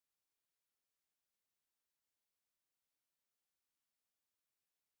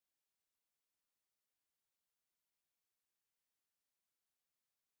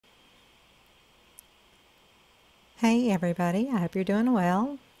Hey everybody, I hope you're doing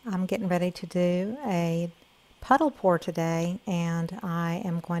well. I'm getting ready to do a puddle pour today, and I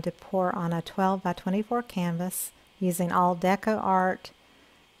am going to pour on a 12 by 24 canvas using all DecoArt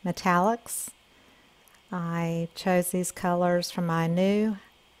Metallics. I chose these colors from my new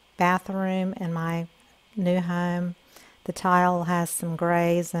bathroom in my new home. The tile has some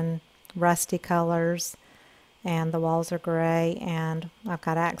grays and rusty colors, and the walls are gray, and I've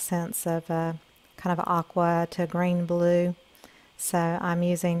got accents of kind of aqua to green blue. So I'm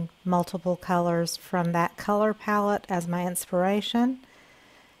using multiple colors from that color palette as my inspiration.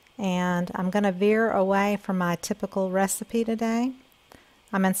 And I'm going to veer away from my typical recipe today.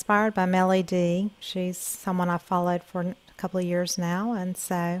 I'm inspired by Melly D. She's someone I've followed for a couple of years now. And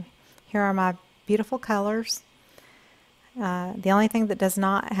so here are my beautiful colors. The only thing that does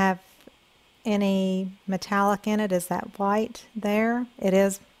not have any metallic in it is that white there. It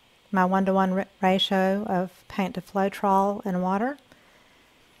is my 1-to-1 ratio of paint to Floetrol and water.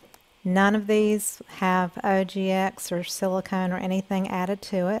 None of these have OGX or silicone or anything added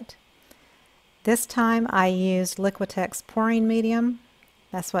to it. This time I used Liquitex Pouring Medium.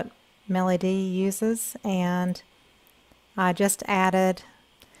 That's what Melly D uses, and I just added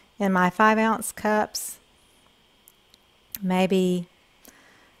in my 5-ounce cups maybe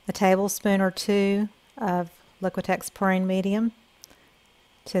a tablespoon or two of Liquitex Pouring Medium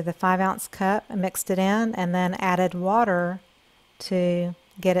to the 5-ounce cup and mixed it in, and then added water to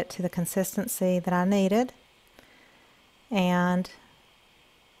get it to the consistency that I needed. And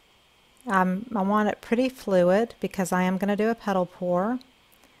I want it pretty fluid because I am going to do a puddle pour.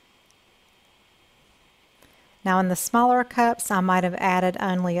 Now in the smaller cups I might have added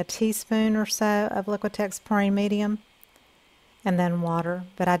only a teaspoon or so of Liquitex Pouring Medium and then water,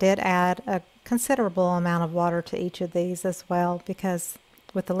 but I did add a considerable amount of water to each of these as well, because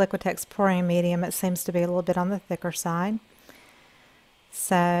with the Liquitex Pouring Medium it seems to be a little bit on the thicker side.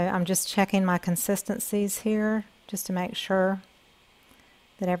 So I'm just checking my consistencies here just to make sure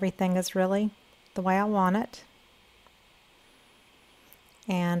that everything is really the way I want it.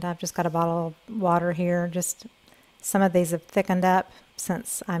 And I've just got a bottle of water here. Just some of these have thickened up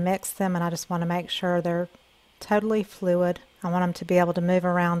since I mixed them, and I just want to make sure they're totally fluid. I want them to be able to move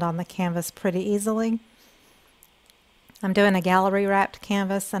around on the canvas pretty easily. I'm doing a gallery wrapped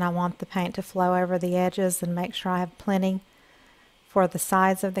canvas, and I want the paint to flow over the edges and make sure I have plenty for the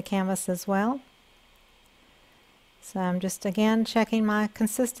sides of the canvas as well. So I'm just again checking my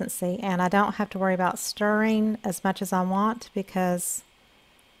consistency, and I don't have to worry about stirring as much as I want because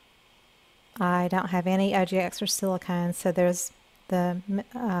I don't have any OGX or silicone. So there's the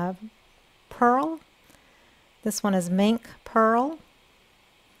pearl. This one is Mink Pearl.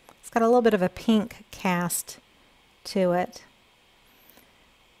 It's got a little bit of a pink cast to it.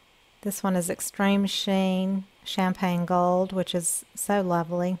 This one is Extreme Sheen Champagne Gold, which is so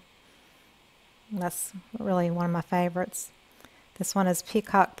lovely. That's really one of my favorites. This one is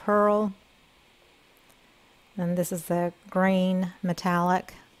Peacock Pearl, and this is the green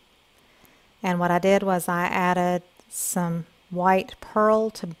metallic. And what I did was I added some white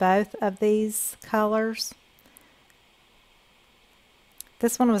pearl to both of these colors.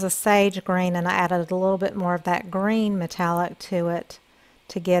 This one was a sage green, and I added a little bit more of that green metallic to it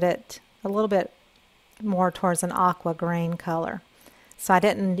to get it a little bit more towards an aqua green color. So I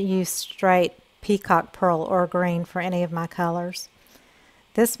didn't use straight peacock pearl or green for any of my colors.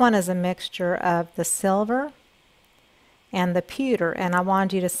 This one is a mixture of the silver and the pewter, and I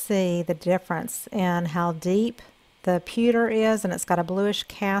wanted you to see the difference in how deep the pewter is, and it's got a bluish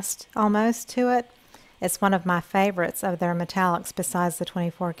cast almost to it. It's one of my favorites of their metallics besides the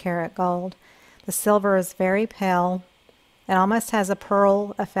 24 karat gold. The silver is very pale. It almost has a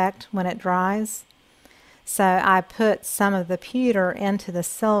pearl effect when it dries. So I put some of the pewter into the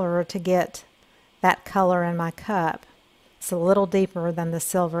silver to get that color in my cup. It's a little deeper than the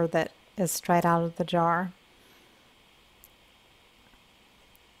silver that is straight out of the jar.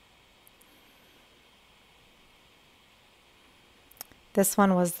 This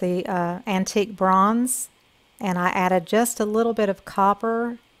one was the antique bronze, and I added just a little bit of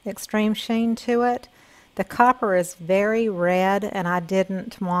copper extreme sheen to it. The copper is very red, and I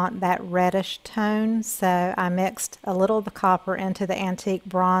didn't want that reddish tone, so I mixed a little of the copper into the antique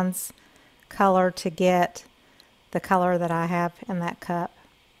bronze color to get the color that I have in that cup.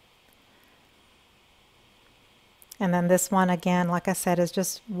 And then this one again, like I said, is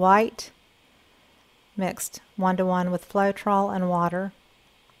just white mixed 1-to-1 with Floetrol and water.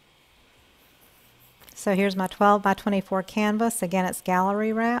 So here's my 12 by 24 canvas. Again, it's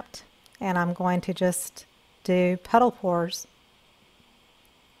gallery wrapped, and I'm going to just do puddle pours.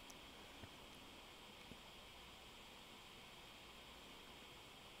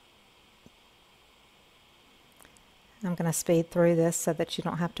 I'm going to speed through this so that you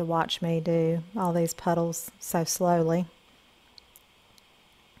don't have to watch me do all these puddles so slowly.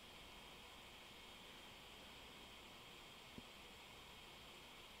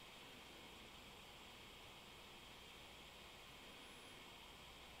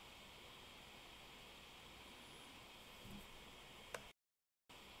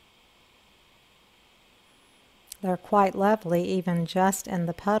 They're quite lovely, even just in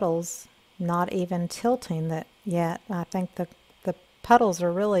the puddles, not even tilting that yet. I think the puddles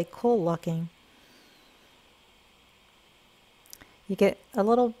are really cool looking. You get a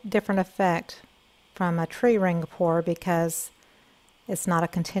little different effect from a tree ring pour because it's not a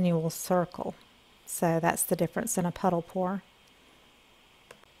continual circle. So that's the difference in a puddle pour.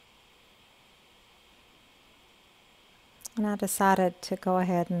 And I decided to go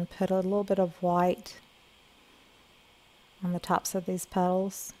ahead and put a little bit of white on the tops of these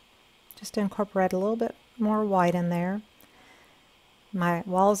puddles, just to incorporate a little bit more white in there. My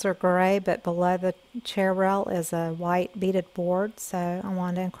walls are gray, but below the chair rail is a white beaded board, so I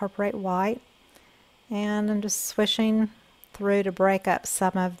wanted to incorporate white. And I'm just swishing through to break up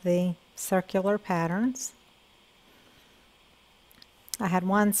some of the circular patterns. I had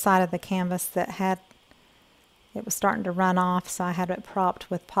one side of the canvas that it was starting to run off, so I had it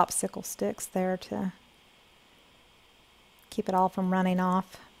propped with popsicle sticks there to keep it all from running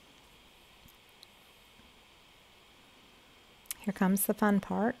off. Here comes the fun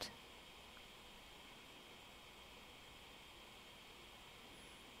part.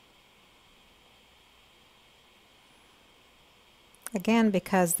 Again,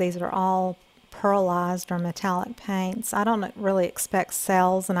 because these are all pearlized or metallic paints, I don't really expect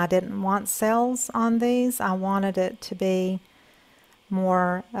cells, and I didn't want cells on these. I wanted it to be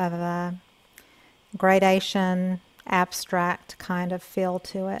more of a gradation, abstract kind of feel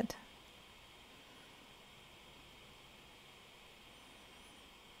to it.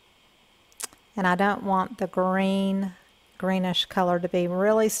 And I don't want the greenish color to be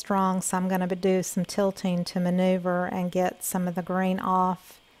really strong, so I'm going to do some tilting to maneuver and get some of the green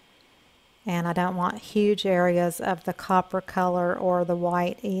off. And I don't want huge areas of the copper color or the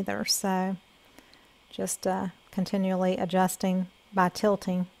white either, so just continually adjusting by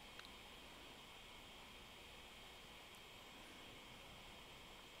tilting.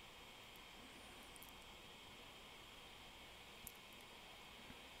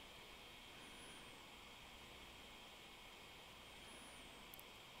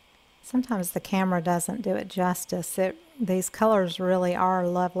 Sometimes the camera doesn't do it justice. These colors really are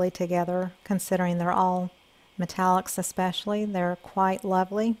lovely together, considering they're all metallics especially. They're quite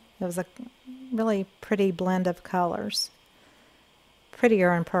lovely. It was a really pretty blend of colors.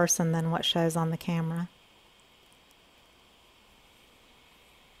 Prettier in person than what shows on the camera.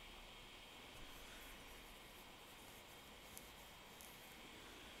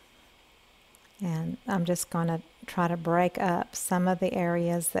 And I'm just going to try to break up some of the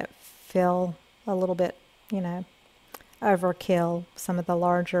areas that feel a little bit, overkill, some of the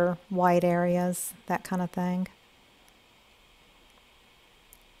larger white areas, that kind of thing.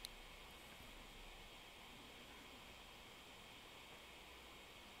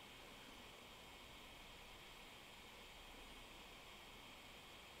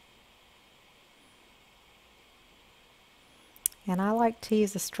 And I like to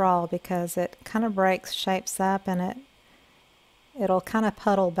use a straw because it kind of breaks shapes up, and it'll kind of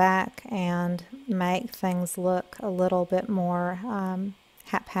puddle back and make things look a little bit more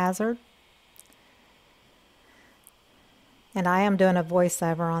haphazard. And I am doing a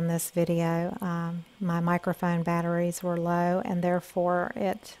voiceover on this video. My microphone batteries were low, and therefore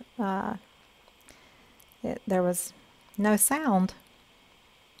there was no sound.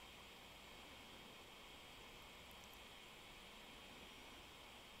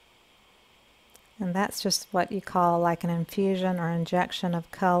 And that's just what you call like an infusion or injection of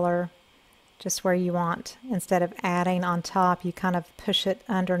color, just where you want, instead of adding on top, you kind of push it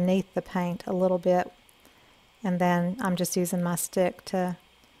underneath the paint a little bit. And then I'm just using my stick to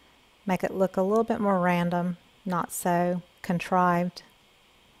make it look a little bit more random, not so contrived.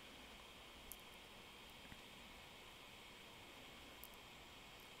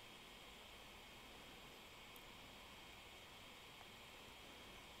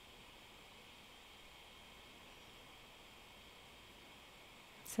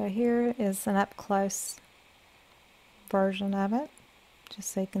 So here is an up-close version of it,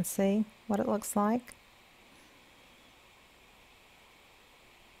 just so you can see what it looks like.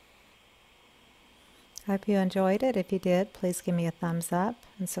 I hope you enjoyed it. If you did, please give me a thumbs up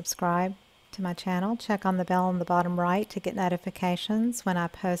and subscribe to my channel. Check on the bell on the bottom right to get notifications when I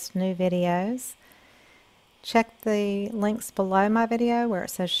post new videos. Check the links below my video where it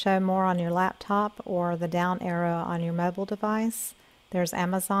says show more on your laptop or the down arrow on your mobile device. There's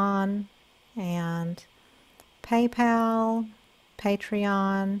Amazon and PayPal,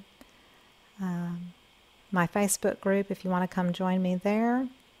 Patreon, my Facebook group if you want to come join me there.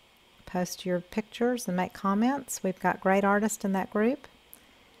 Post your pictures and make comments. We've got great artists in that group.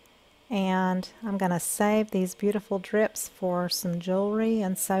 And I'm going to save these beautiful drips for some jewelry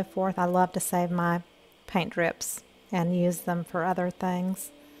and so forth. I love to save my paint drips and use them for other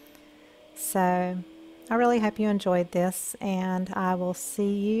things. So I really hope you enjoyed this, and I will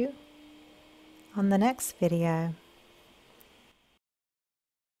see you on the next video.